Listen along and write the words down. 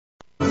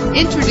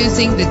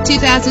Introducing the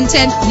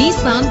 2010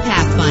 Nissan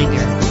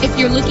Pathfinder. If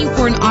you're looking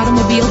for an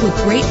automobile with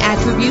great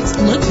attributes,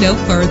 look no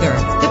further.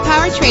 The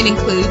powertrain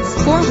includes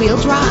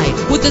four-wheel drive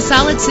with a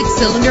solid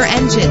 6-cylinder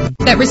engine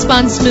that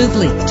responds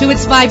smoothly to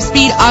its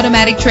 5-speed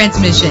automatic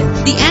transmission.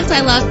 The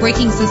anti-lock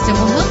braking system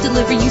will help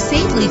deliver you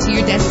safely to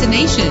your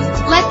destination.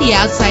 Let the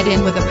outside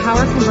in with a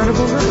power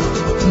convertible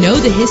roof. Know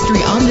the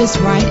history on this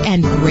ride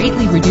and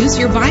greatly reduce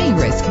your buying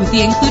risk with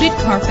the included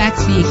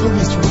Carfax Vehicle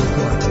History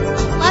Report.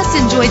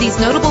 Plus, enjoy these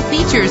notable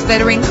features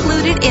that are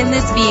included in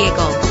this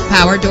vehicle: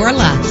 power door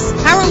locks,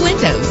 power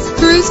windows,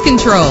 cruise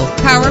control,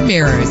 power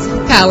mirrors,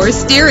 power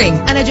steering,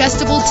 an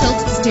adjustable tilt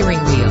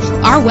steering wheel.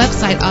 Our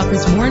website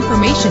offers more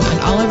information on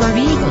all of our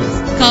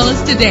vehicles. Call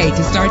us today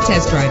to start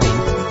test driving.